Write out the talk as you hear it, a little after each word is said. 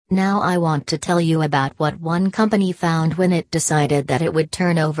Now I want to tell you about what one company found when it decided that it would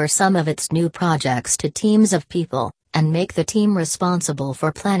turn over some of its new projects to teams of people, and make the team responsible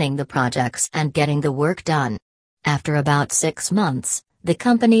for planning the projects and getting the work done. After about 6 months, the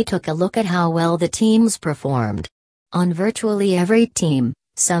company took a look at how well the teams performed. On virtually every team,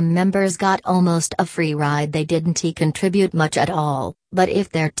 some members got almost a free ride. They didn't contribute much at all, but if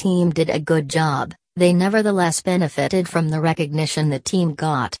their team did a good job, they nevertheless benefited from the recognition the team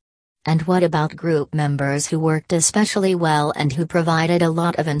got. And what about group members who worked especially well and who provided a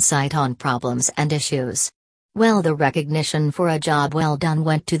lot of insight on problems and issues? Well, the recognition for a job well done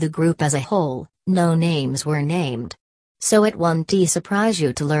went to the group as a whole. No names were named. So it won't surprise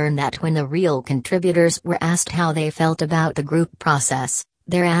you to learn that when the real contributors were asked how they felt about the group process,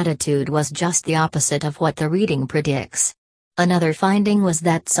 their attitude was just the opposite of what the reading predicts. Another finding was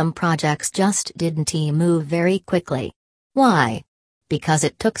that some projects just didn't move very quickly. Why? Because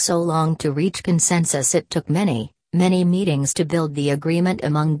it took so long to reach consensus. It took many meetings to build the agreement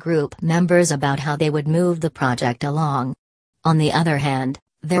among group members about how they would move the project along. On the other hand,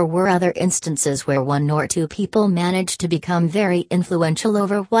 there were other instances where 1 or 2 people managed to become very influential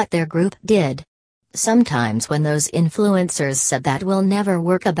over what their group did. Sometimes when those influencers said that will never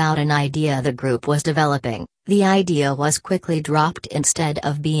work about an idea the group was developing, the idea was quickly dropped instead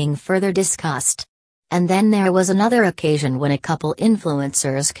of being further discussed. And then there was another occasion when a couple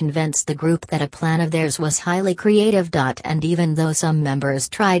influencers convinced the group that a plan of theirs was highly creative. And even though some members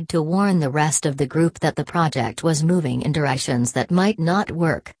tried to warn the rest of the group that the project was moving in directions that might not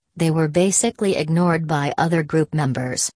work, they were basically ignored by other group members.